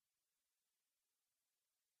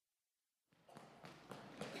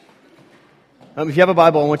If you have a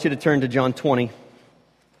Bible, I want you to turn to John 20.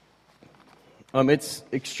 It's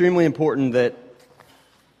extremely important that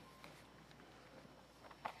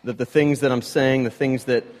the things that I'm saying, the things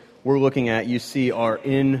that we're looking at, you see are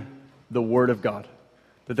in the Word of God.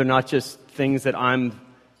 That they're not just things that I'm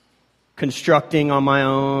constructing on my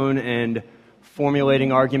own and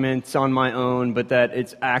formulating arguments on my own, but that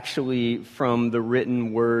it's actually from the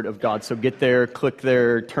written Word of God. So get there, click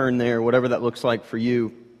there, turn there, whatever that looks like for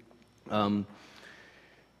you.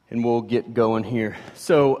 And we'll get going here.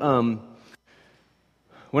 So,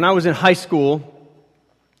 when I was in high school,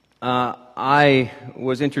 I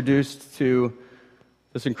was introduced to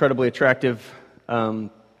this incredibly attractive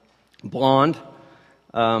blonde.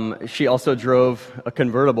 She also drove a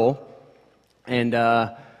convertible, and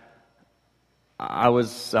I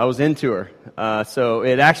was into her. So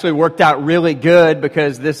it actually worked out really good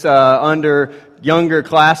because this younger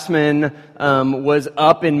classman was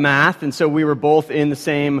up in math, and so we were both in the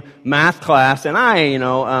same math class, and I,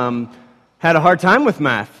 had a hard time with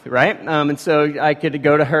math, right? And so I could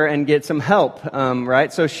go to her and get some help,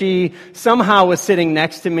 right? So she somehow was sitting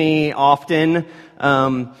next to me often.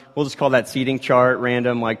 We'll just call that seating chart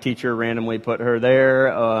random, like teacher randomly put her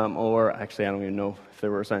there, or actually I don't even know if there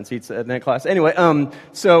were assigned seats in that class. Anyway,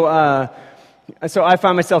 so I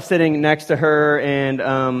found myself sitting next to her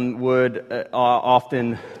and would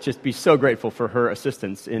often just be so grateful for her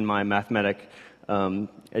assistance in my mathematic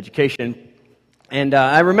education. And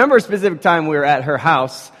I remember a specific time we were at her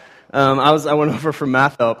house. I went over for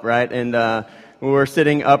math help, right? And we were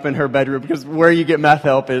sitting up in her bedroom because where you get math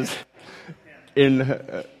help is in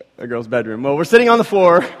a girl's bedroom. Well, we're sitting on the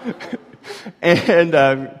floor, and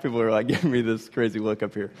people are like giving me this crazy look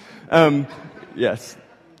up here. Yes.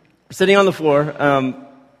 Sitting on the floor.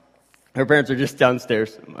 Her parents are just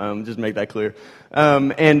downstairs, just make that clear.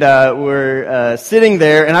 And we're sitting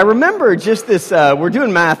there, and I remember just this, we're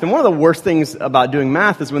doing math, and one of the worst things about doing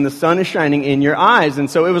math is when the sun is shining in your eyes, and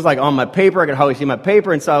so it was like on my paper, I could hardly see my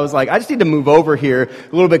paper, and so I was like, I just need to move over here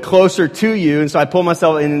a little bit closer to you, and so I pulled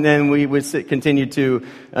myself, and then we would continue to,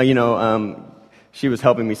 she was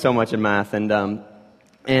helping me so much in math, and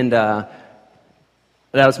that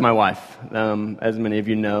was my wife, as many of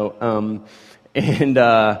you know,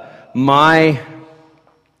 My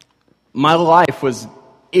life was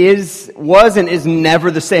and is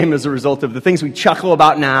never the same as a result of the things we chuckle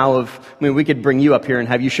about now. We could bring you up here and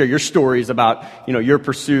have you share your stories about, your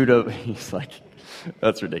pursuit of. He's like,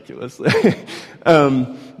 that's ridiculous.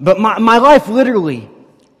 But my life literally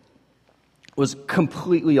was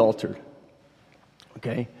completely altered.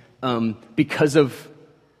 Okay, because of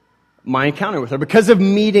my encounter with her, because of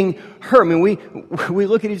meeting her. We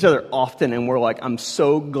look at each other often and we're like, I'm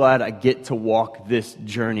so glad I get to walk this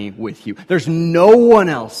journey with you. There's no one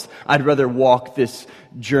else I'd rather walk this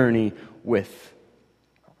journey with.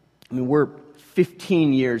 We're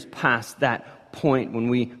 15 years past that point when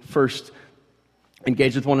we first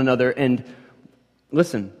engaged with one another, and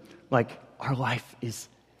listen, our life is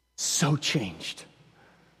so changed.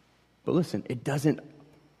 But listen, it doesn't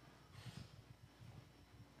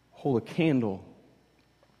hold a candle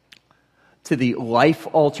to the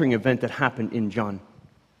life-altering event that happened in John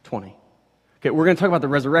 20. Okay, we're going to talk about the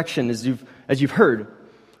resurrection as you've heard.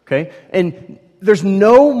 Okay, and there's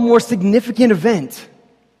no more significant event.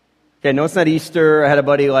 Okay, no, it's not Easter. I had a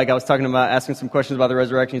buddy I was talking about asking some questions about the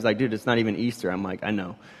resurrection. He's like, dude, it's not even Easter. I'm like, I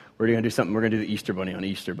know. We're going to do something. We're going to do the Easter bunny on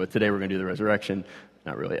Easter, but today we're going to do the resurrection.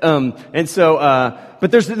 Not really.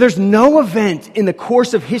 But there's no event in the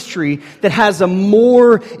course of history that has a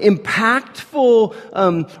more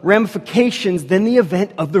impactful ramifications than the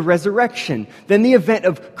event of the resurrection, than the event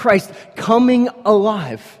of Christ coming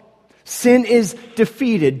alive. Sin is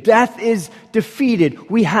defeated. Death is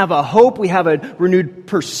defeated. We have a hope. We have a renewed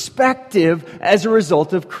perspective as a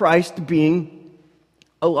result of Christ being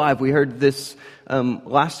alive. We heard this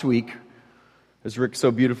last week, as Rick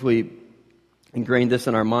so beautifully ingrained this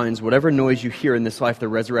in our minds. Whatever noise you hear in this life, the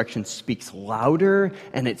resurrection speaks louder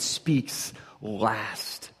and it speaks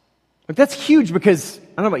last. That's huge because,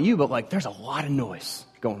 I don't know about you, but there's a lot of noise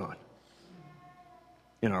going on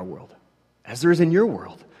in our world, as there is in your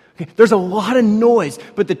world. Okay, there's a lot of noise,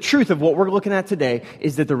 but the truth of what we're looking at today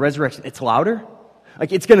is that the resurrection, it's louder.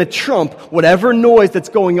 It's going to trump whatever noise that's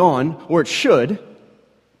going on, or it should.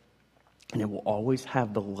 And it will always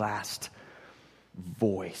have the last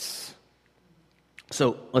voice.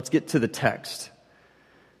 So let's get to the text.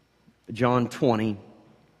 John 20.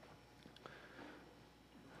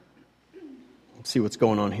 Let's see what's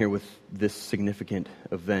going on here with this significant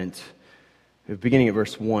event. At the beginning of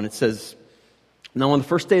verse 1, it says, "Now on the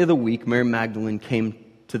first day of the week, Mary Magdalene came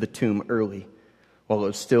to the tomb early, while it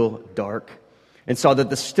was still dark, and saw that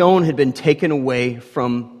the stone had been taken away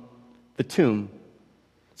from the tomb.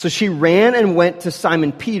 So she ran and went to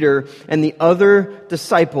Simon Peter and the other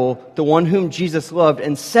disciple, the one whom Jesus loved,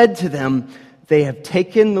 and said to them, "They have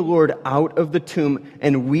taken the Lord out of the tomb,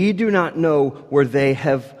 and we do not know where they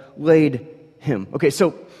have laid him." Okay,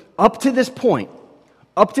 so up to this point,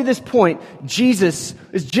 Jesus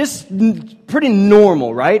is just pretty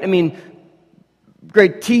normal, right? I mean,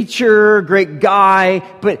 great teacher, great guy,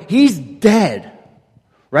 but he's dead,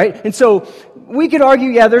 right? And so we could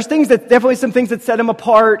argue, yeah, there's definitely some things that set him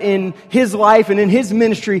apart in his life and in his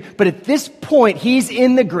ministry, but at this point, he's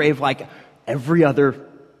in the grave like every other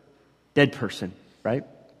dead person, right?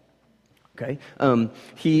 Okay?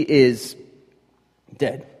 He is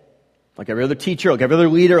dead. Like every other teacher, like every other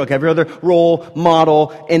leader, like every other role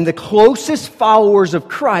model. And the closest followers of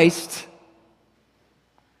Christ,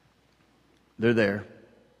 they're there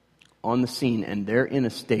on the scene, and they're in a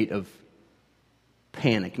state of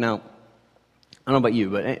panic. Now, I don't know about you,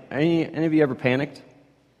 but any of you ever panicked?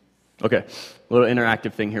 Okay, a little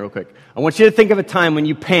interactive thing here real quick. I want you to think of a time when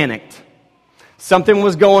you panicked. Something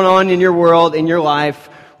was going on in your world, in your life,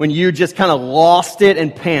 when you just kind of lost it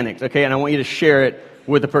and panicked, okay? And I want you to share it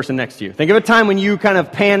with the person next to you. Think of a time when you kind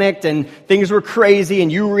of panicked and things were crazy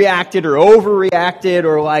and you reacted or overreacted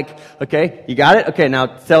or like, okay, you got it? Okay, now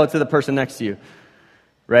tell it to the person next to you.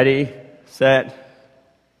 Ready, set.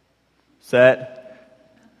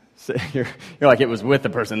 You're like, it was with the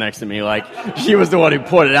person next to me. Like, she was the one who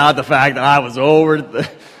pointed out the fact that I was overreacted.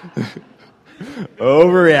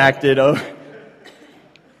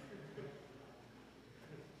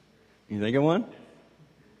 You think of one?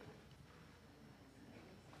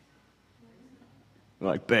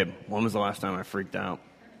 Like, babe, when was the last time I freaked out?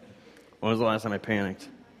 When was the last time I panicked?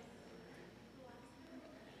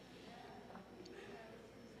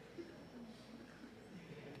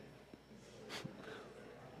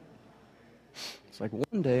 It's like,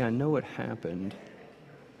 one day I know it happened.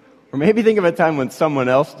 Or maybe think of a time when someone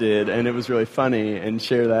else did and it was really funny and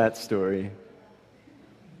share that story.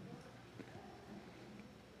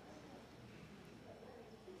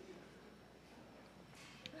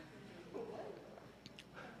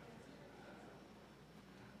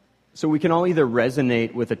 So we can all either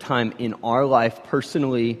resonate with a time in our life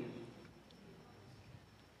personally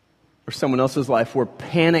or someone else's life where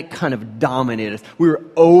panic kind of dominated us. We were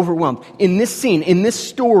overwhelmed. In this scene, in this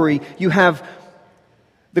story, you have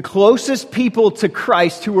the closest people to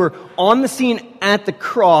Christ who were on the scene at the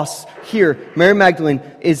cross here. Mary Magdalene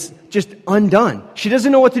is just undone. She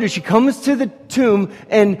doesn't know what to do. She comes to the tomb,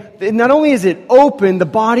 and not only is it open, the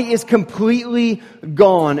body is completely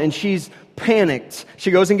gone, and she's panicked. She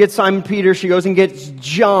goes and gets Simon Peter. She goes and gets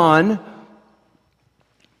John.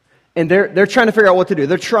 And they're trying to figure out what to do.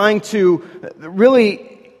 They're trying to,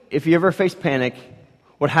 really, if you ever face panic,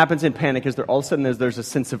 what happens in panic is all of a sudden there's a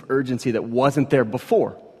sense of urgency that wasn't there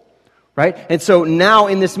before. Right? And so now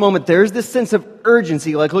in this moment, there's this sense of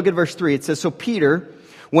urgency. Like, look at verse 3. It says, "So Peter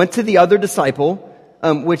went to the other disciple,"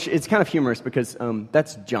 which is kind of humorous because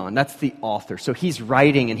that's John. That's the author. So he's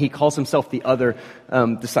writing and he calls himself the other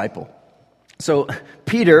disciple. So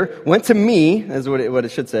Peter went to me, is what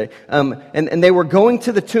it should say, and they were going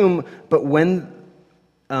to the tomb, but when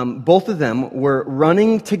both of them were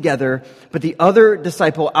running together, but the other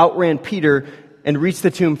disciple outran Peter and reached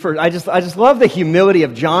the tomb first. I just love the humility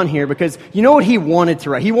of John here, because you know what he wanted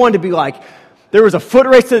to write? He wanted to be like, there was a foot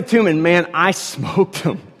race to the tomb, and man, I smoked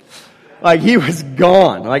him. Like, he was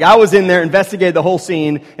gone. Like, I was in there, investigated the whole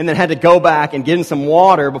scene, and then had to go back and get him some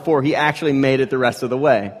water before he actually made it the rest of the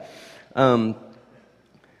way.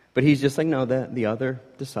 But he's just like, no, the other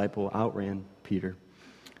disciple outran Peter.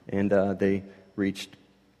 And they reached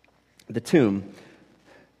the tomb.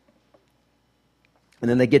 And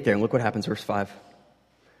then they get there, and look what happens, verse 5.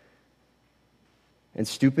 "And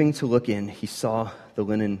stooping to look in, he saw the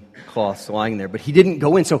linen cloths lying there, but he didn't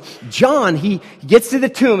go in." So John, he gets to the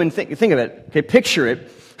tomb, and think of it. Okay, picture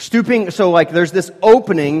it. Stooping, so like there's this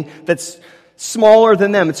opening that's smaller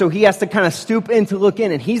than them, and so he has to kind of stoop in to look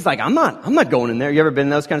in, and he's like, I'm not going in there. You ever been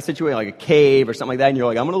in those kind of situations, like a cave or something like that, and you're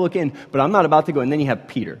like, I'm going to look in, but I'm not about to go. And then you have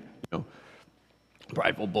Peter,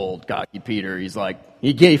 prideful, bold, cocky Peter. He's like,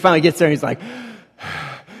 he finally gets there, and he's like,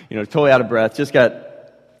 totally out of breath, just got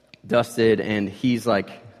dusted, and he's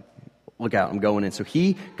like, look out, I'm going in. So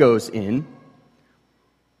he goes in.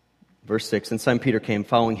 Verse 6, "And Simon Peter came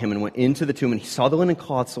following him and went into the tomb, and he saw the linen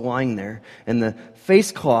cloths lying there, and the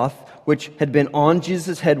face cloth which had been on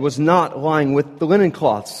Jesus' head was not lying with the linen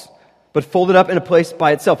cloths. but folded up in a place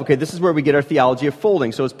by itself. Okay, this is where we get our theology of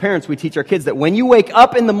folding. So as parents, we teach our kids that when you wake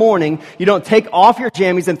up in the morning, you don't take off your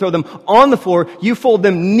jammies and throw them on the floor. You fold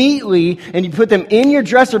them neatly and you put them in your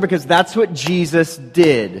dresser because that's what Jesus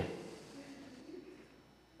did.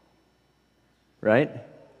 Right?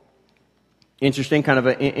 Interesting, kind of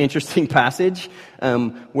an interesting passage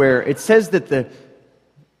where it says that the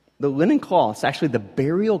linen cloths, actually the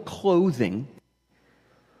burial clothing,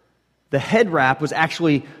 the head wrap was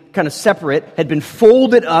actually kind of separate, had been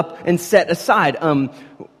folded up and set aside.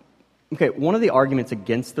 Okay, one of the arguments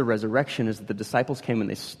against the resurrection is that the disciples came and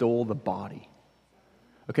they stole the body.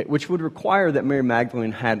 Okay, which would require that Mary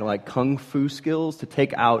Magdalene had like kung fu skills to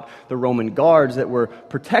take out the Roman guards that were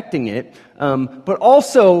protecting it. But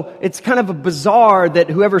also, it's kind of a bizarre that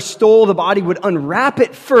whoever stole the body would unwrap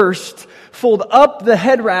it first, fold up the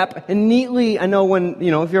head wrap, and neatly, I know when, if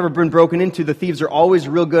you've ever been broken into, the thieves are always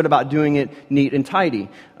real good about doing it neat and tidy.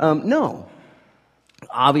 No,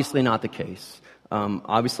 obviously not the case.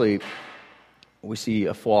 Obviously, we see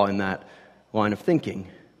a flaw in that line of thinking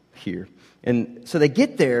here. And so they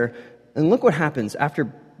get there, and look what happens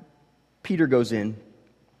after Peter goes in.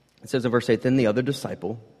 It says in verse 8, then the other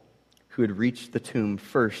disciple who had reached the tomb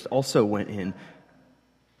first also went in.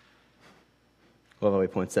 Well, he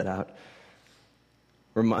points that out.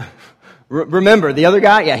 Remember, the other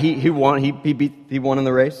guy, yeah, he won. He won in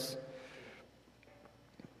the race.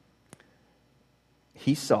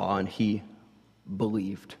 He saw and he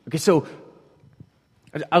believed. Okay, so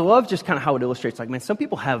I love just kind of how it illustrates, like, man, some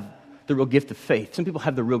people have the real gift of faith. Some people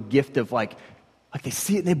have the real gift of like they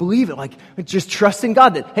see it and they believe it, like just trust in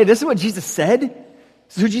God that, hey, this is what Jesus said.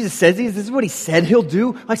 This is who Jesus says he is. This is what he said he'll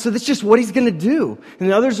do. Like, so that's just what he's going to do. And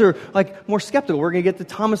the others are like more skeptical. We're going to get to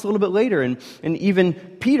Thomas a little bit later, and even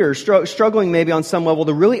Peter struggling maybe on some level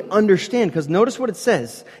to really understand, because notice what it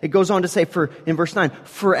says. It goes on to say in verse 9,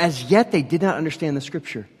 for as yet they did not understand the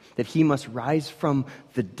scripture, that he must rise from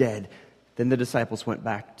the dead. Then the disciples went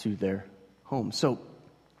back to their home. So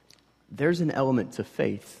there's an element to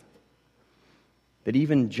faith that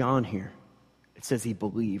even John here, it says he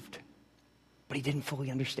believed, but he didn't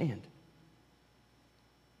fully understand.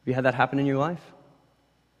 Have you had that happen in your life?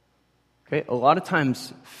 Okay, a lot of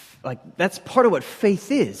times, like, that's part of what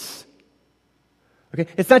faith is. Okay,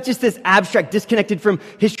 it's not just this abstract, disconnected from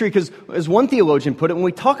history, because as one theologian put it, when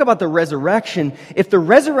we talk about the resurrection, if the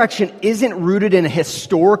resurrection isn't rooted in a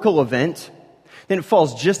historical event, then it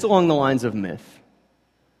falls just along the lines of myth.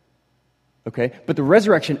 Okay, but the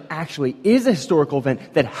resurrection actually is a historical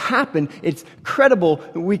event that happened. It's credible.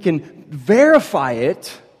 We can verify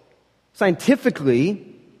it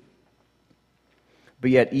scientifically. But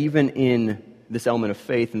yet, even in this element of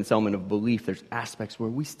faith and this element of belief, there's aspects where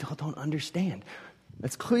we still don't understand.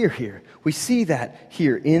 That's clear here. We see that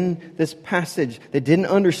here in this passage. They didn't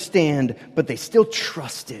understand, but they still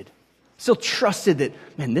trusted. Still trusted that,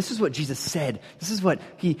 man, this is what Jesus said. This is what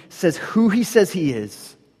he says, who he says he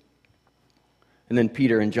is. And then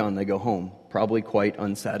Peter and John, they go home, probably quite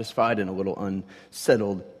unsatisfied and a little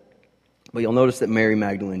unsettled. But you'll notice that Mary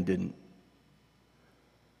Magdalene didn't.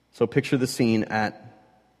 So picture the scene at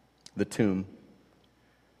the tomb.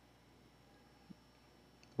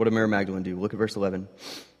 What did Mary Magdalene do? Look at verse 11.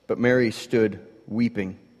 But Mary stood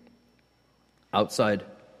weeping outside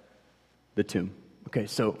the tomb. Okay,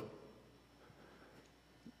 so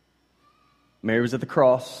Mary was at the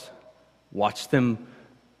cross, watched them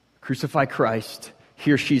crucify Christ.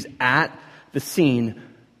 Here she's at the scene.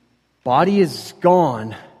 Body is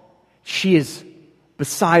gone. She is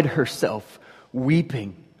beside herself,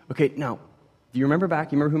 weeping. Okay, now, do you remember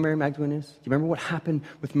back? You remember who Mary Magdalene is? Do you remember what happened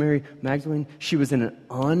with Mary Magdalene? She was in an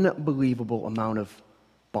unbelievable amount of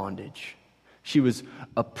bondage. She was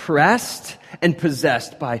oppressed and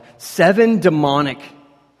possessed by 7 demonic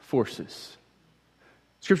forces.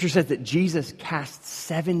 Scripture says that Jesus cast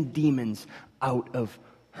 7 demons out of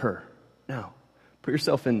her. Now, put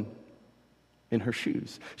yourself in her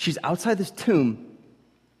shoes. She's outside this tomb,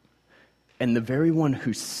 and the very one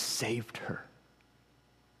who saved her,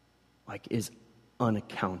 like, is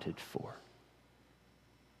unaccounted for.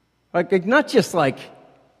 Like not just like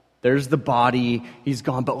there's the body, he's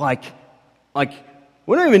gone, but like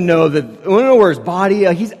we don't even know that. We don't know where his body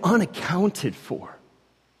is. He's unaccounted for.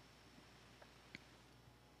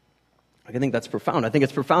 I think that's profound. I think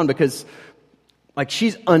it's profound because, like,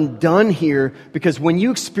 she's undone here because when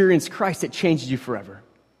you experience Christ, it changes you forever.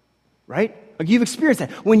 Right? Like, you've experienced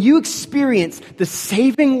that. When you experience the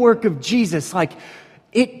saving work of Jesus, like,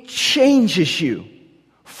 it changes you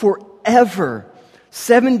forever.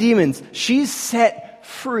 7 demons. She's set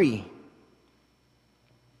free.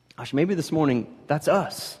 Gosh, maybe this morning, that's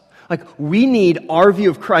us. Like, we need our view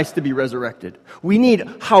of Christ to be resurrected. We need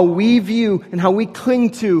how we view and how we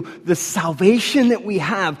cling to the salvation that we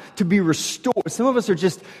have to be restored. Some of us we're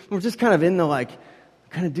just kind of in the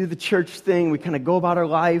kind of do the church thing. We kind of go about our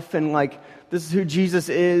life and this is who Jesus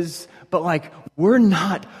is. But we're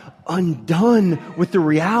not undone with the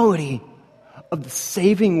reality of the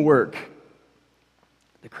saving work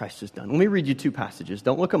that Christ has done. Let me read you two passages.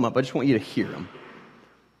 Don't look them up. I just want you to hear them.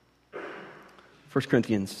 1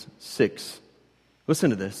 Corinthians 6. Listen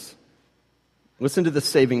to this. Listen to the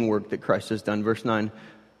saving work that Christ has done. Verse 9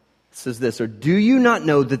 says this, "Or do you not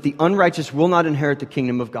know that the unrighteous will not inherit the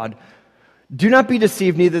kingdom of God? Do not be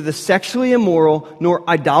deceived, neither the sexually immoral, nor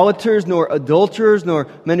idolaters, nor adulterers, nor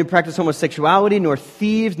men who practice homosexuality, nor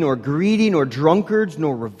thieves, nor greedy, nor drunkards,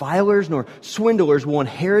 nor revilers, nor swindlers will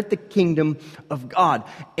inherit the kingdom of God.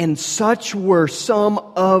 And such were some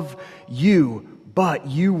of you, but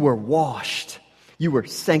you were washed. You were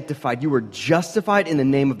sanctified. You were justified in the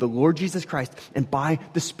name of the Lord Jesus Christ and by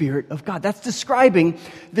the Spirit of God." That's describing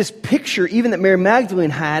this picture, even that Mary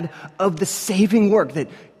Magdalene had, of the saving work that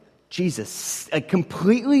Jesus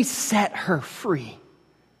completely set her free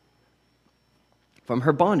from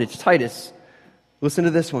her bondage. Titus, listen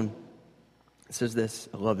to this one. It says this.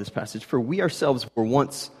 I love this passage. "For we ourselves were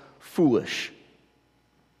once foolish,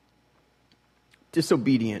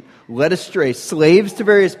 disobedient, led astray, slaves to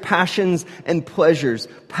various passions and pleasures,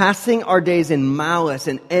 passing our days in malice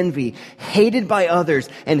and envy, hated by others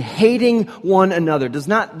and hating one another." Does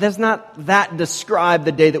not that describe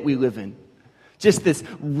the day that we live in? Just this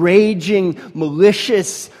raging,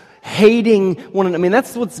 malicious, hating one another. I mean,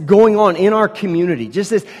 that's what's going on in our community. Just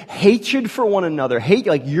this hatred for one another. Hate,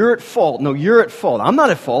 you're at fault. No, you're at fault. I'm not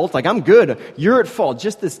at fault. I'm good. You're at fault.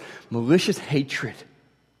 Just this malicious hatred.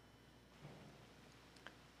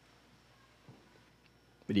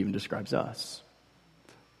 It even describes us.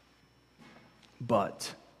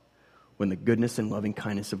 But when the goodness and loving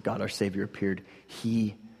kindness of God our Savior appeared,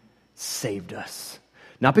 He saved us.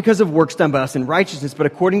 Not because of works done by us in righteousness, but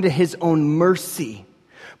according to His own mercy,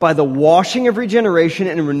 by the washing of regeneration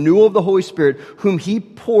and renewal of the Holy Spirit, whom He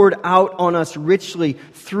poured out on us richly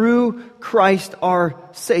through Christ our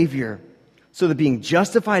Savior, so that being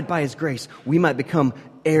justified by His grace, we might become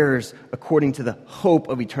heirs according to the hope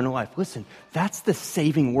of eternal life. Listen, that's the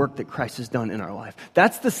saving work that Christ has done in our life.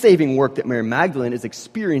 That's the saving work that Mary Magdalene is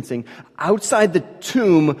experiencing outside the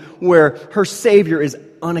tomb, where her Savior is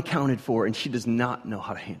unaccounted for and she does not know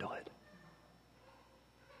how to handle it.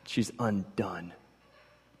 She's undone.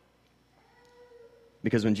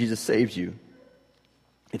 Because when Jesus saves you,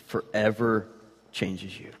 it forever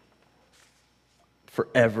changes you.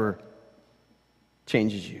 Forever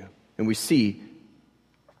changes you. And we see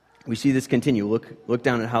this continue. Look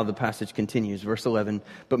down at how the passage continues. Verse 11,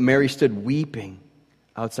 "But Mary stood weeping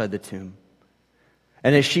outside the tomb.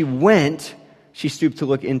 And as she went, she stooped to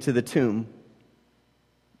look into the tomb.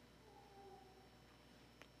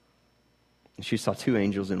 And she saw two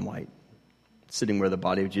angels in white, sitting where the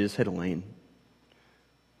body of Jesus had lain,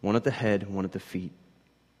 one at the head, one at the feet.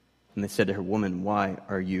 And they said to her, 'Woman, why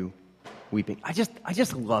are you weeping?'" I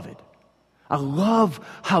just love it. I love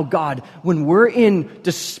how God, when we're in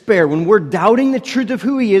despair, when we're doubting the truth of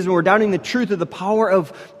who He is, when we're doubting the truth of the power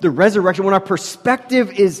of the resurrection, when our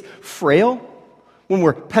perspective is frail, when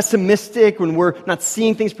we're pessimistic, when we're not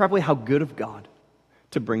seeing things properly, how good of God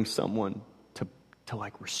to bring someone to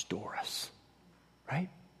restore us, right?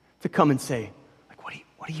 To come and say,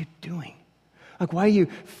 what are you doing? Why are you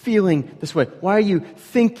feeling this way? Why are you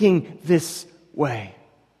thinking this way?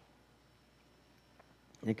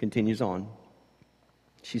 And it continues on.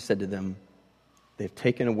 She said to them, "They've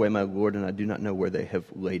taken away my Lord, and I do not know where they have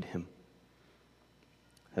laid Him."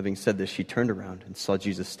 Having said this, she turned around and saw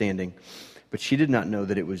Jesus standing, but she did not know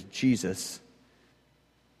that it was Jesus.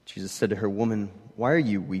 Jesus said to her, "Woman, why are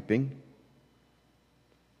you weeping?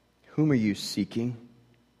 Whom are you seeking?"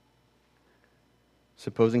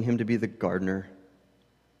 Supposing him to be the gardener,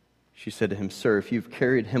 she said to him, "Sir, if you've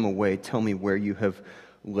carried him away, tell me where you have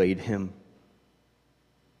laid him."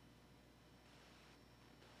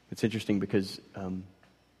 It's interesting because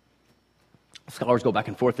scholars go back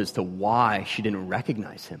and forth as to why she didn't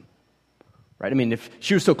recognize him. Right? I mean, if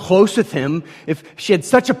she was so close with him, if she had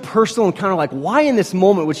such a personal encounter, why in this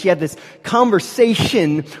moment would she have this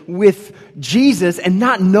conversation with Jesus and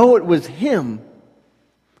not know it was him?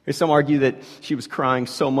 Some argue that she was crying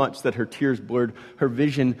so much that her tears blurred her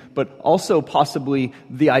vision, but also possibly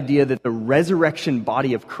the idea that the resurrection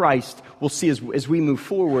body of Christ, we'll see as we move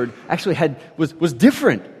forward, actually was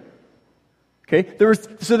different. Okay,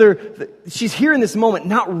 she's here in this moment,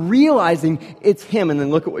 not realizing it's him. And then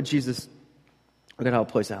look at what Jesus Look at how it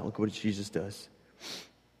plays out. Look what Jesus does.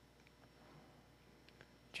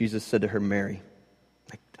 Jesus said to her, Mary.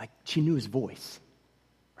 Like she knew his voice,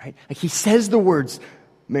 right? Like he says the words,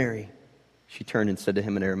 Mary. She turned and said to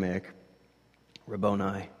him in Aramaic,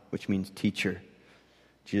 Rabboni, which means teacher.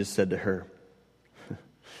 Jesus said to her,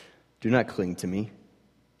 do not cling to me.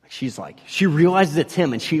 She realizes it's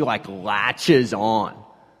him and she latches on.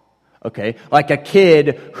 Okay? Like a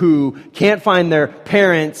kid who can't find their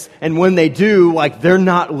parents, and when they do, they're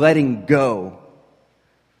not letting go.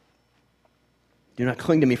 Do not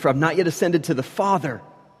cling to me, for I've not yet ascended to the Father.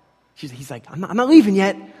 He's like, I'm not leaving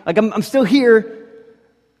yet. I'm still here.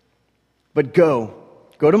 But go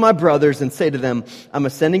to my brothers and say to them, I'm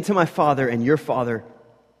ascending to my Father and your Father,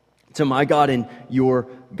 to my God and your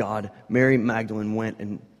God. Mary Magdalene went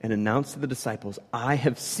and announced to the disciples, I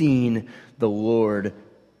have seen the Lord,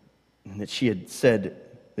 and that he had said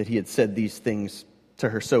these things to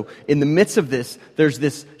her. So in the midst of this,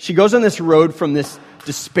 she goes on this road from this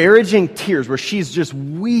disparaging tears where she's just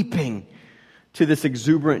weeping to this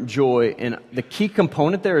exuberant joy. And the key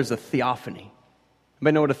component there is a theophany.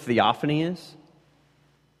 Anybody know what a theophany is?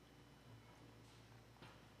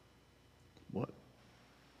 What?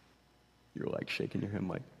 You're shaking your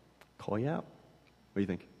head, call you out. What do you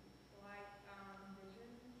think?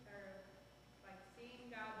 Visions or seeing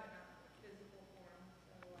God but not physical form.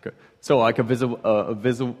 Okay.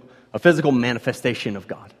 So a physical manifestation of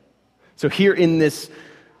God. So here in this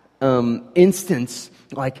instance,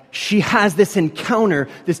 she has this encounter,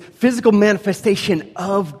 this physical manifestation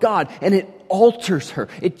of God, and it alters her.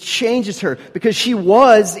 It changes her because she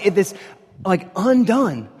was in this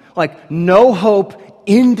undone, no hope,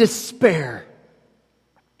 in despair.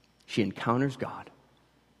 She encounters God.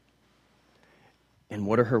 And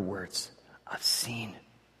what are her words? I've seen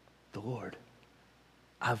the Lord.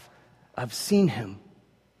 I've seen him.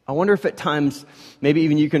 I wonder if at times, maybe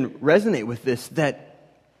even you can resonate with this, that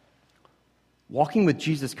walking with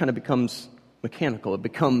Jesus kind of becomes mechanical. It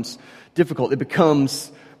becomes difficult. It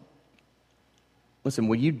becomes, listen,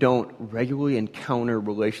 when you don't regularly encounter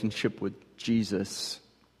relationship with Jesus,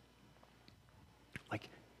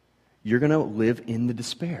 you're going to live in the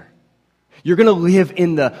despair. You're going to live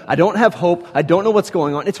in the, I don't have hope, I don't know what's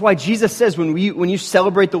going on. It's why Jesus says when you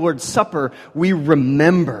celebrate the Lord's Supper, we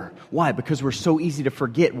remember. Why? Because we're so easy to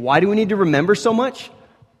forget. Why do we need to remember so much?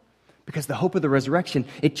 Because the hope of the resurrection,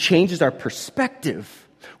 it changes our perspective.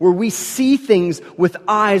 Where we see things with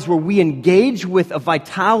eyes, where we engage with a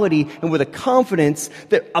vitality and with a confidence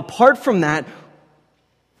that apart from that,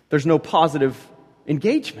 there's no positive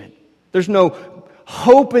engagement. There's no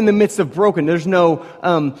hope in the midst of broken.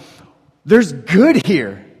 There's good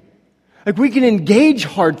here. We can engage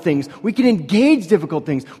hard things. We can engage difficult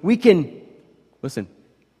things. We can, listen,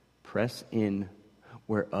 press in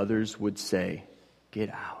where others would say, get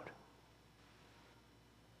out.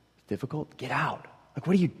 Difficult? Get out. What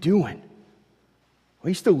are you doing? Why are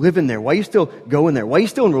you still living there? Why are you still going there? Why are you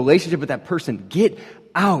still in relationship with that person? Get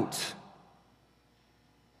out.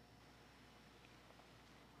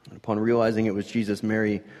 And upon realizing it was Jesus,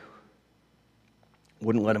 Mary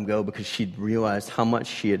wouldn't let him go because she'd realized how much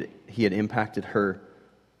he had impacted her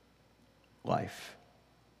life.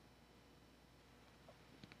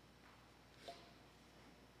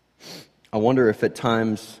 I wonder if at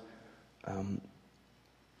times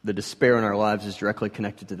the despair in our lives is directly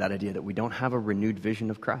connected to that idea that we don't have a renewed vision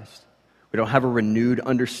of Christ. We don't have a renewed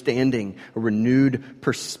understanding, a renewed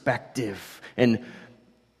perspective. And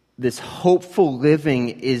this hopeful living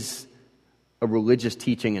is a religious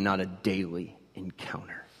teaching and not a daily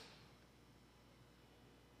encounter.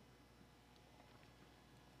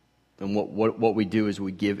 And what we do is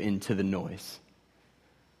we give into the noise.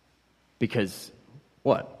 Because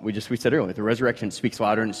what? We said earlier, the resurrection speaks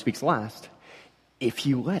louder and it speaks last. If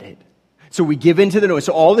you let it. So we give into the noise.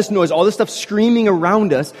 So all this noise, all this stuff screaming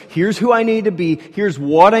around us, here's who I need to be, here's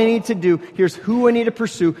what I need to do, here's who I need to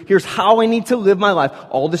pursue, here's how I need to live my life,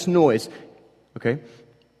 all this noise. Okay?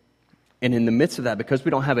 And in the midst of that, because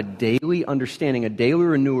we don't have a daily understanding, a daily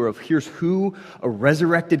renewer of here's who a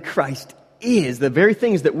resurrected Christ is, the very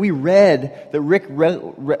things that we read, that Rick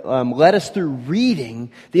led us through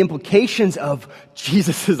reading, the implications of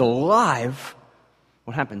Jesus is alive,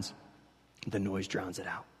 what happens? The noise drowns it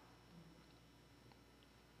out.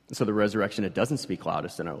 And so the resurrection, it doesn't speak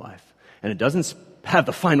loudest in our life. And it doesn't have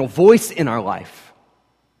the final voice in our life.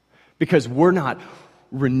 Because we're not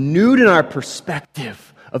renewed in our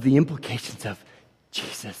perspective of the implications of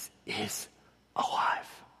Jesus is alive.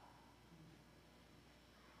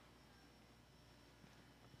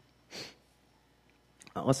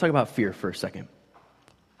 Let's talk about fear for a second.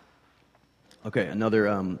 Okay, another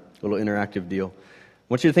little interactive deal. I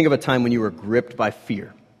want you to think of a time when you were gripped by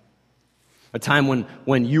fear. A time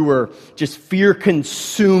when you were just fear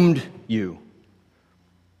consumed you.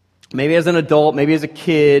 Maybe as an adult, maybe as a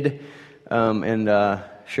kid, and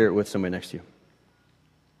share it with somebody next to you.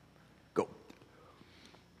 Go.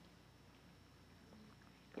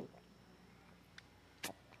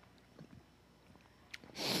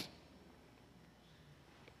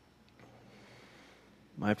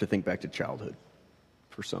 I have to think back to childhood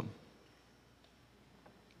for some.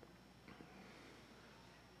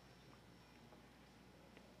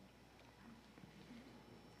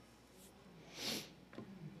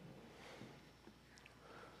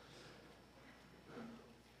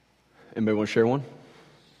 Anybody want to share one?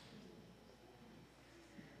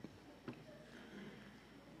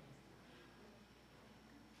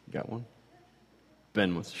 Got one?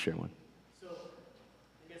 Ben wants to share one. So,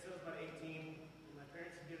 I guess I was about 18, and my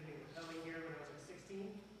parents had given me rappelling gear when I was like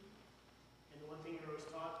 16. And the one thing you're always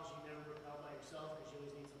taught is you never rappel by yourself because you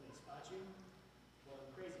always need somebody to spot you. Well,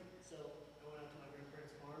 I'm crazy. So, I went out to my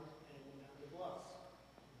grandparents' farm and went down to the bluffs.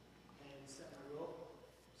 And set my rope,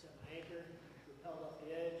 set my anchor, rappelled off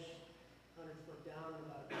the edge, 100 foot down,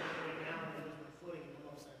 about a way down, and use my footing, and I'm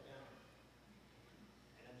upside down.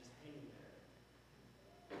 And I'm just hanging there.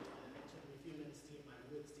 And it took me a few minutes to get my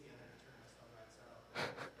wits together and turn myself right side up.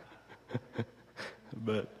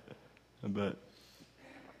 I bet.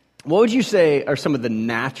 What would you say are some of the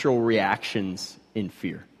natural reactions in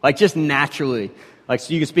fear? Like just naturally, like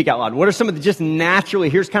so you can speak out loud. What are some of the just naturally?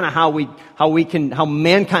 Here's kind of how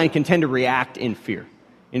mankind can tend to react in fear,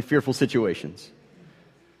 in fearful situations.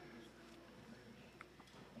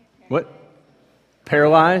 What?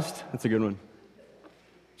 Paralyzed? That's a good one.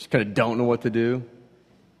 Just kind of don't know what to do.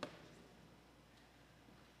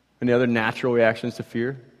 Any other natural reactions to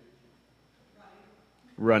fear?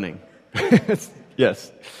 Running.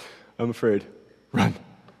 Yes. I'm afraid. Run.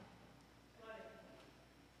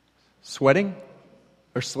 Sweating?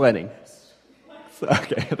 Or sledding?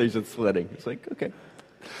 Okay, I thought you said sledding. It's like, okay.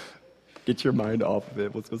 Get your mind off of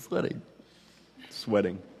it. Let's go sledding.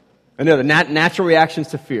 Sweating. Any other natural reactions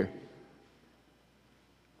to fear?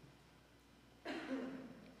 I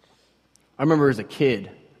remember as a kid,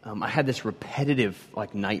 I had this repetitive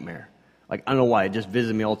nightmare. I don't know why, it just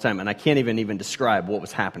visited me all the time, and I can't even describe what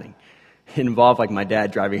was happening. It involved my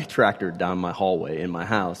dad driving a tractor down my hallway in my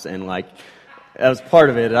house, and that was part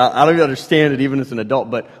of it. I don't even understand it even as an adult,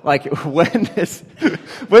 but when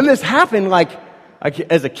this happened,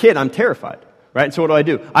 as a kid, I'm terrified, right? And so what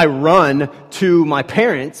do? I run to my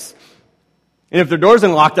parents, and if their door's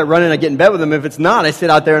unlocked, I run in, I get in bed with them. If it's not, I sit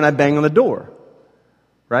out there and I bang on the door.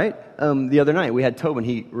 Right? The other night, we had Tobin.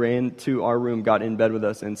 He ran to our room, got in bed with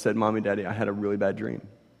us, and said, "Mommy, Daddy, I had a really bad dream."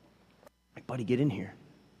 Buddy, get in here.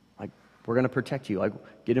 We're going to protect you.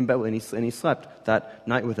 Get in bed with him. And he slept that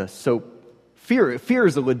night with us. So fear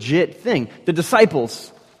is a legit thing. The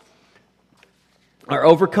disciples are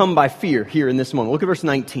overcome by fear here in this moment. Look at verse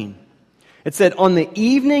 19. It said, on the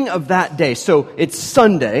evening of that day, so it's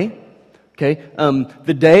Sunday, okay,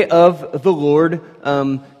 the day of the Lord,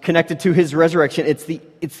 connected to his resurrection. It's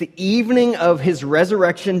the evening of his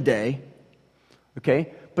resurrection day,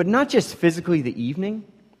 okay? But not just physically the evening.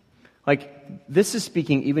 This is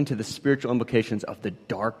speaking even to the spiritual implications of the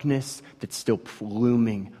darkness that's still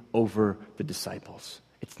looming over the disciples.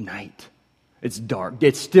 It's night. It's dark.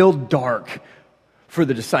 It's still dark for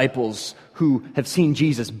the disciples who have seen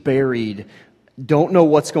Jesus buried, don't know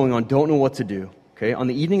what's going on, don't know what to do. Okay, on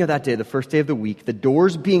the evening of that day, the first day of the week, the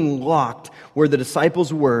doors being locked where the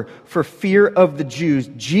disciples were for fear of the Jews,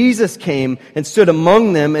 Jesus came and stood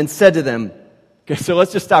among them and said to them, okay, so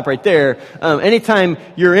let's just stop right there. Anytime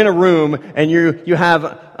you're in a room and you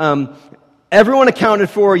have everyone accounted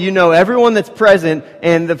for, everyone that's present,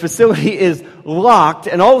 and the facility is locked,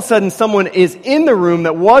 and all of a sudden someone is in the room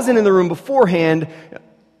that wasn't in the room beforehand,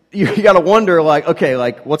 you got to wonder,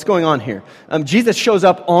 what's going on here? Jesus shows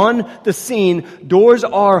up on the scene, doors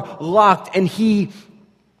are locked, and he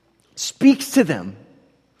speaks to them.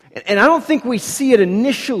 And I don't think we see it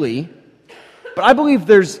initially, but I believe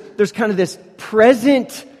there's kind of this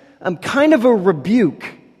present, kind of a rebuke.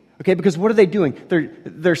 Okay, because what are they doing?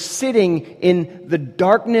 They're sitting in the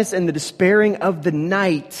darkness and the despairing of the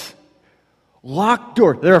night. Locked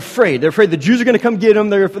door. They're afraid. They're afraid the Jews are going to come get them.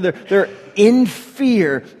 They're in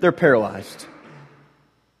fear. They're paralyzed.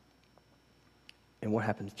 And what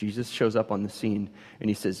happens? Jesus shows up on the scene and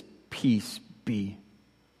he says, "Peace be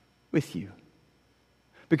with you."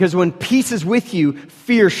 Because when peace is with you,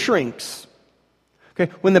 fear shrinks.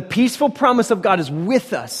 Okay, when the peaceful promise of God is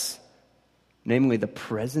with us, namely the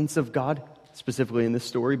presence of God, specifically in this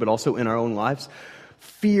story, but also in our own lives.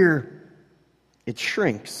 Fear, it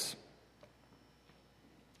shrinks.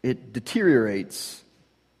 It deteriorates.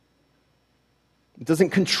 It doesn't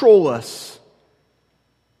control us.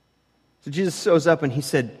 So Jesus shows up and he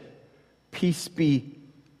said, "Peace be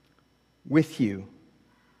with you."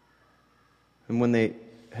 And when they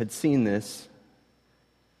had seen this,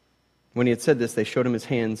 when he had said this, they showed him his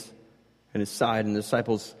hands and his side, and the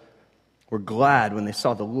disciples were glad when they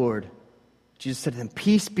saw the Lord. Jesus said to them,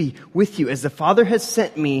 "Peace be with you. As the Father has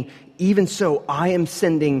sent me, even so I am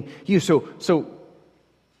sending you." So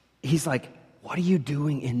he's like, what are you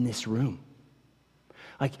doing in this room?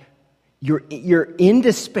 Like, you're in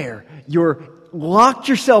despair. You're locked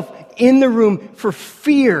yourself in the room for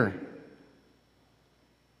fear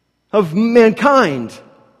of mankind.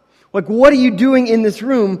 Like, what are you doing in this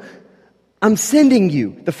room? I'm sending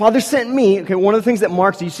you. The Father sent me. Okay, one of the things that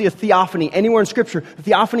marks, you see a theophany anywhere in Scripture, a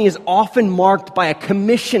theophany is often marked by a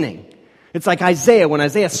commissioning. It's like Isaiah, when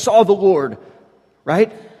Isaiah saw the Lord,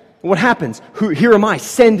 right? What happens? Here am I,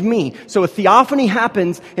 send me. So a theophany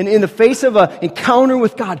happens, and in the face of an encounter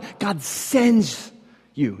with God, God sends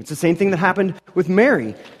you. It's the same thing that happened with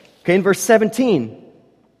Mary. Okay, in verse 17,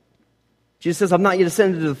 Jesus says, "I'm not yet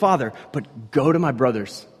ascended to the Father, but go to my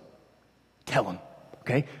brothers. Tell them."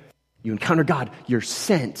 Okay? You encounter God, you're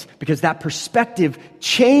sent, because that perspective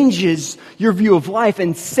changes your view of life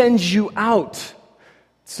and sends you out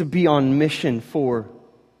to be on mission for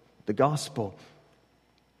the gospel.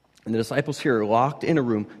 And the disciples here are locked in a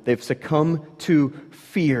room. They've succumbed to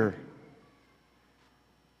fear.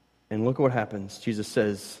 And look at what happens. Jesus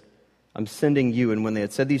says, "I'm sending you." And when they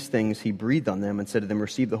had said these things, he breathed on them and said to them,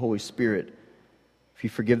 "Receive the Holy Spirit. If you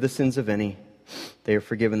forgive the sins of any, they are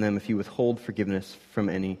forgiven them. If you withhold forgiveness from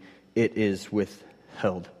any, it is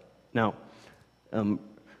withheld." Now,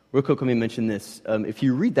 real quick, let me mention this. If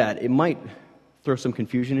you read that, it might throw some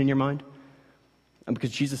confusion in your mind,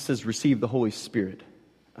 because Jesus says, "Receive the Holy Spirit."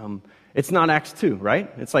 It's not Acts 2,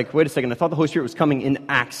 right? It's like, wait a second, I thought the Holy Spirit was coming in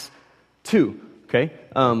Acts 2, okay?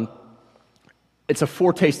 It's a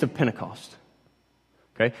foretaste of Pentecost,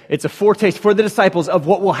 okay? It's a foretaste for the disciples of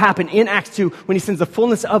what will happen in Acts 2 when he sends the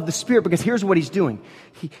fullness of the Spirit, because here's what he's doing.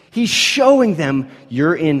 He's showing them,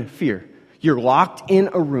 you're in fear. You're locked in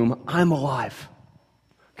a room. I'm alive,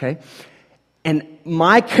 okay? And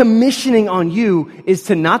my commissioning on you is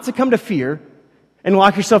to not succumb to fear and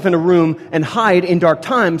lock yourself in a room and hide in dark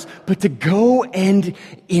times, but to go and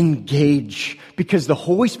engage, because the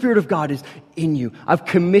Holy Spirit of God is in you. I've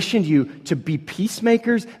commissioned you to be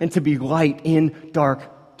peacemakers and to be light in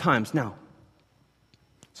dark times. Now,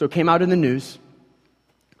 so it came out in the news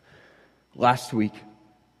last week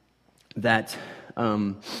that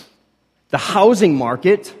the housing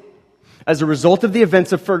market, as a result of the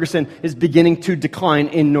events of Ferguson, is beginning to decline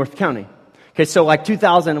in North County. Okay, so like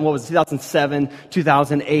 2007,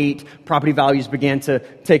 2008, property values began to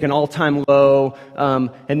take an all-time low,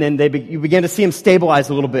 and then you began to see them stabilize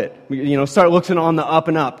a little bit. Start looking on the up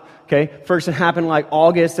and up. Okay, Ferguson happened like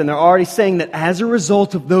August, and they're already saying that as a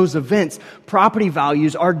result of those events, property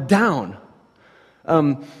values are down.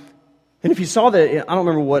 And if you saw that, I don't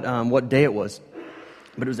remember what day it was,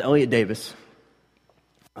 but it was Elliot Davis,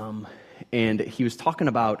 and he was talking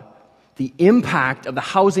about the impact of the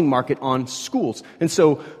housing market on schools. And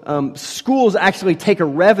so schools actually take a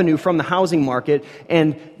revenue from the housing market,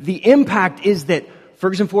 and the impact is that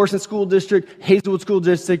Ferguson Florissant School District, Hazelwood School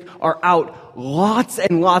District are out lots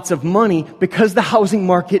and lots of money because the housing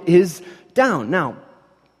market is down. Now,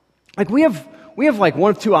 like we have like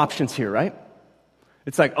one of two options here, right?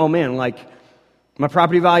 It's like, oh man, like my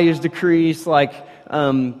property values decrease, like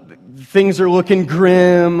things are looking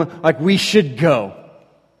grim, like we should go.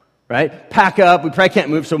 Right? Pack up. We probably can't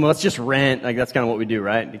move, so let's just rent. Like that's kind of what we do,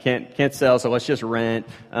 right? You can't sell, so let's just rent.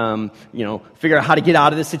 Figure out how to get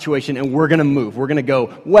out of this situation, and we're going to move. We're going to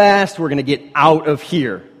go west. We're going to get out of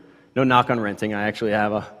here. No knock on renting. I actually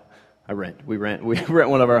have I rent. We rent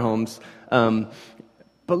one of our homes. But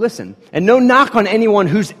listen, and no knock on anyone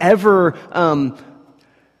who's ever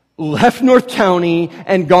left North County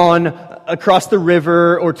and gone across the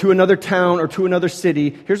river or to another town or to another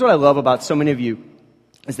city. Here's what I love about so many of you.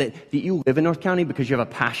 Is that you live in North County because you have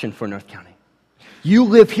a passion for North County. You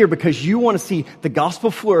live here because you want to see the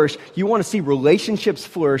gospel flourish. You want to see relationships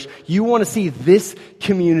flourish. You want to see this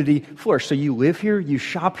community flourish. So you live here, you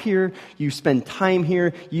shop here, you spend time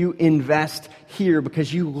here, you invest here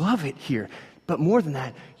because you love it here. But more than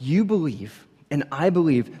that, you believe, and I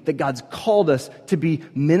believe, that God's called us to be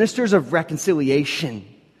ministers of reconciliation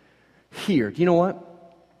here. Do you know what?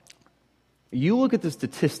 You look at the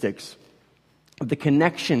statistics of the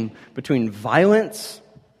connection between violence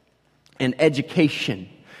and education.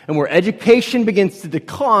 And where education begins to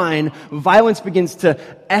decline, violence begins to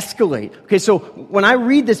escalate. Okay, so when I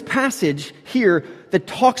read this passage here that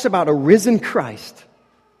talks about a risen Christ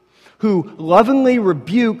who lovingly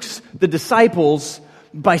rebukes the disciples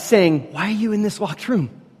by saying, why are you in this locked room?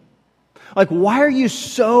 Like, why are you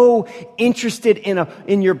so interested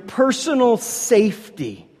in your personal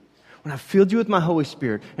safety when I've filled you with my Holy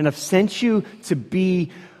Spirit and I've sent you to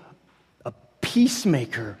be a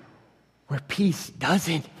peacemaker where peace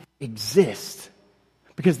doesn't exist?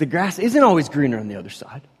 Because the grass isn't always greener on the other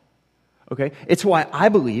side. Okay? It's why I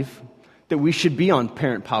believe that we should be on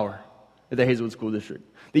parent power at the Hazelwood School District.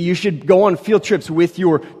 That you should go on field trips with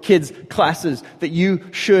your kids' classes. That you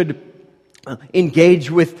should engage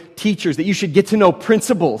with teachers. That you should get to know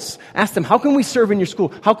principals. Ask them, how can we serve in your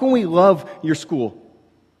school? How can we love your school?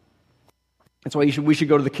 That's why we should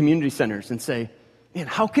go to the community centers and say, man,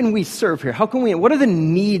 how can we serve here? What are the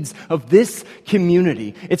needs of this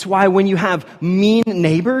community? It's why when you have mean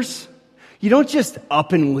neighbors, you don't just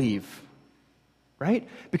up and leave, right?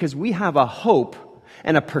 Because we have a hope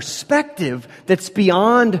and a perspective that's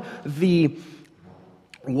beyond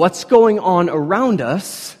what's going on around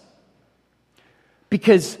us,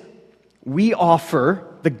 because we offer,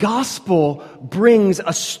 the gospel brings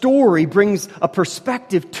a story, brings a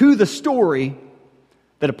perspective to the story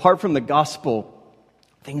that apart from the gospel,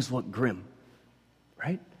 things look grim,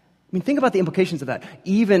 right? I mean, think about the implications of that,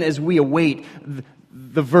 even as we await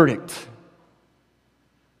the verdict,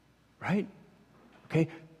 right? Okay,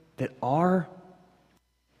 that our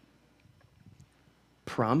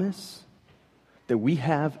promise that we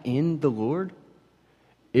have in the Lord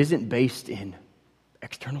isn't based in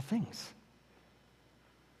external things.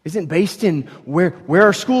 Isn't based in where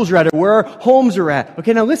our schools are at or where our homes are at.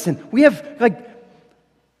 Okay, now listen, we have,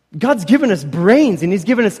 God's given us brains and He's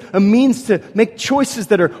given us a means to make choices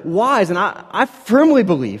that are wise, and I firmly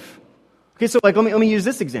believe. Okay, so let me use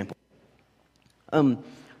this example.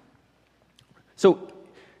 So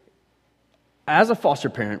as a foster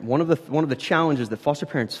parent, one of the challenges that foster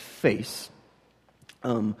parents face,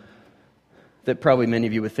 that probably many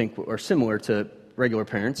of you would think are similar to regular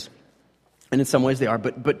parents, and in some ways they are,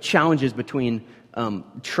 but challenges between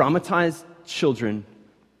traumatized children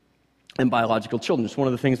and biological children. It's one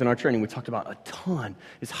of the things in our training we talked about a ton,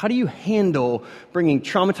 is how do you handle bringing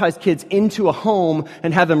traumatized kids into a home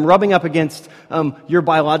and have them rubbing up against your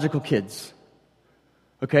biological kids?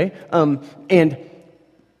 Okay? And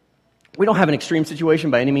we don't have an extreme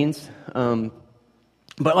situation by any means.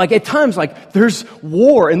 But at times, there's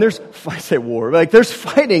war and there's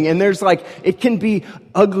fighting and there's it can be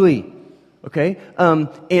ugly. Okay?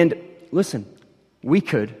 And listen, we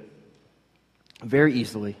could very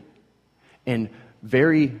easily and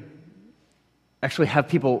actually have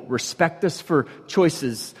people respect us for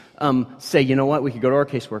choices, say, you know what, we could go to our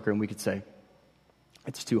caseworker and we could say,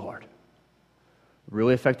 it's too hard.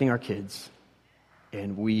 Really affecting our kids,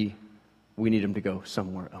 and we need them to go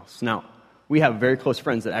somewhere else. Now, we have very close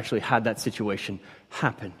friends that actually had that situation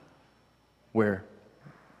happen, where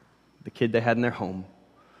the kid they had in their home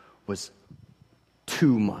was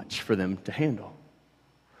too much for them to handle.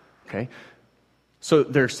 Okay? So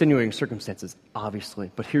there are extenuating circumstances,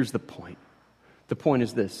 obviously, but here's the point. The point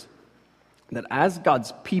is this, that as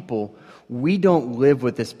God's people, we don't live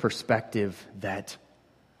with this perspective that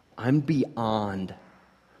I'm beyond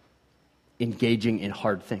engaging in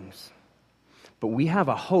hard things. But we have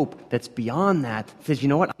a hope that's beyond that. That says, you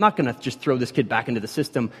know what, I'm not going to just throw this kid back into the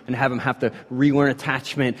system and have him have to relearn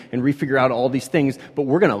attachment and refigure out all these things, but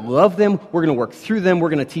we're going to love them, we're going to work through them, we're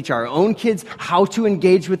going to teach our own kids how to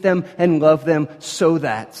engage with them and love them so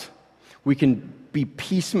that we can be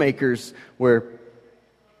peacemakers where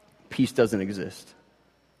peace doesn't exist.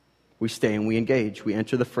 We stay and we engage. We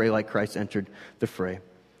enter the fray like Christ entered the fray.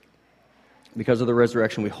 Because of the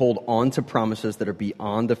resurrection, we hold on to promises that are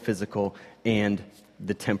beyond the physical and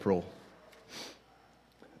the temporal.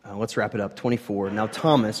 Let's wrap it up. 24. Now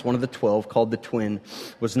Thomas, one of the 12, called the twin,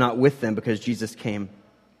 was not with them because Jesus came.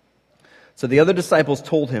 So the other disciples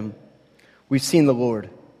told him, "We've seen the Lord."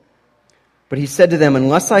 But he said to them,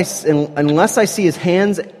 unless I see his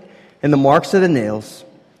hands and the marks of the nails,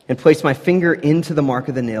 and place my finger into the mark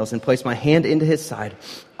of the nails, and place my hand into his side,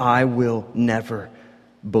 I will never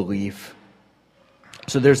believe.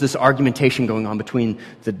 So there's this argumentation going on between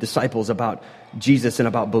the disciples about Jesus and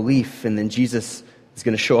about belief, and then Jesus is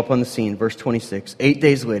going to show up on the scene. Verse 26, 8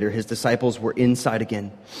 days later, his disciples were inside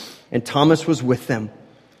again, and Thomas was with them.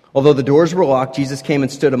 Although the doors were locked, Jesus came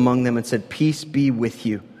and stood among them and said, "Peace be with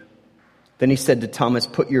you." Then he said to Thomas,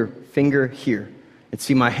 "Put your finger here and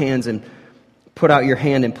see my hands, and Put out your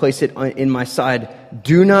hand and place it in my side.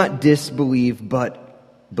 Do not disbelieve,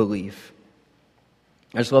 but believe.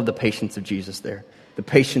 I just love the patience of Jesus there. The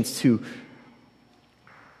patience to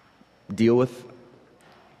deal with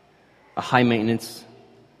a high-maintenance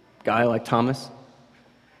guy like Thomas.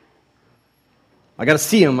 I got to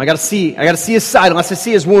see him. I got to see his side. Unless I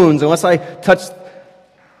see his wounds, unless I touch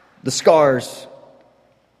the scars.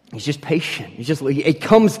 He's just patient.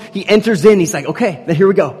 He enters in. He's like, okay, then here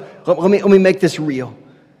we go. Let me make this real.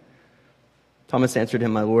 Thomas answered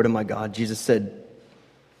him, my Lord and my God. Jesus said,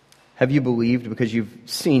 have you believed because you've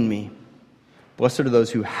seen me? Blessed are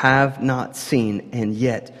those who have not seen and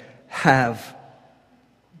yet have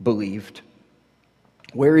believed.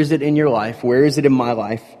 Where is it in your life? Where is it in my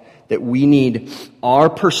life that we need our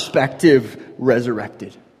perspective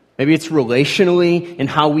resurrected? Maybe it's relationally in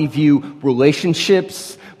how we view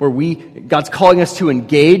relationships, where God's calling us to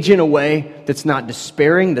engage in a way that's not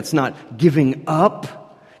despairing, that's not giving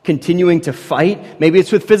up, continuing to fight. Maybe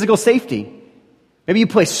it's with physical safety. Maybe you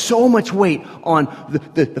place so much weight on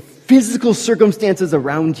the physical circumstances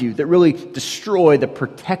around you that really destroy the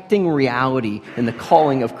protecting reality and the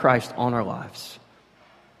calling of Christ on our lives.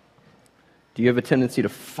 Do you have a tendency to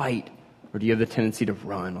fight, or do you have the tendency to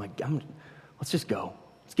run? Let's just go.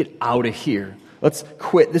 Let's get out of here. Let's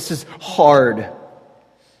quit. This is hard.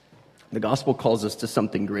 The gospel calls us to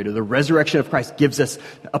something greater. The resurrection of Christ gives us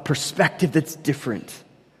a perspective that's different.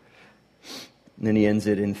 And then he ends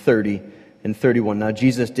it in 30 and 31. Now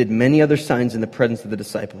Jesus did many other signs in the presence of the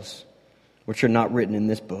disciples, which are not written in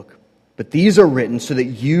this book. But these are written so that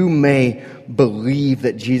you may believe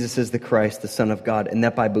that Jesus is the Christ, the Son of God, and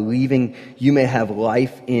that by believing you may have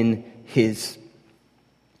life in his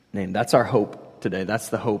name. That's our hope today. That's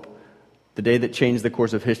the hope. The day that changed the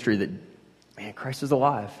course of history, that, man, Christ is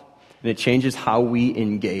alive. And it changes how we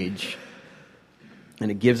engage. And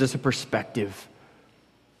it gives us a perspective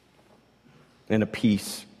and a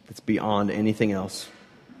peace that's beyond anything else.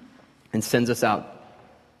 And sends us out.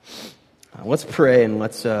 Let's pray and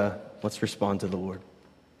let's respond to the Lord.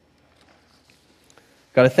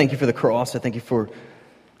 God, I thank you for the cross. I thank you for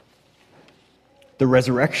the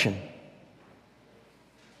resurrection.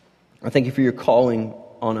 I thank you for your calling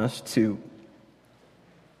on us to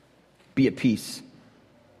be at peace,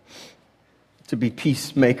 to be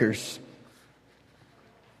peacemakers.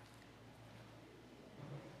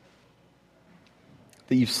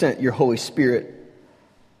 That you've sent your Holy Spirit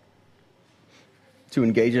to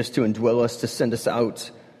engage us, to indwell us, to send us out.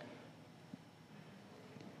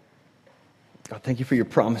 God, thank you for your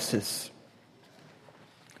promises.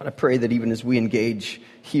 God, I pray that even as we engage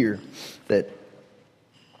here, that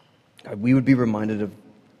God, we would be reminded of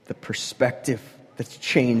the perspective that's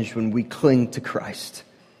changed when we cling to Christ.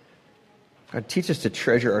 God, teach us to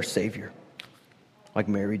treasure our Savior like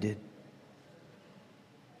Mary did.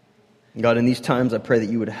 God, in these times, I pray that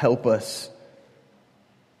you would help us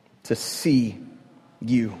to see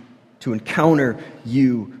you, to encounter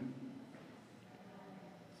you.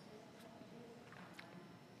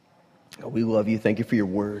 God, we love you. Thank you for your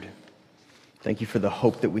word. Thank you for the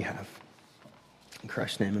hope that we have. In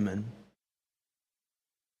Christ's name, amen.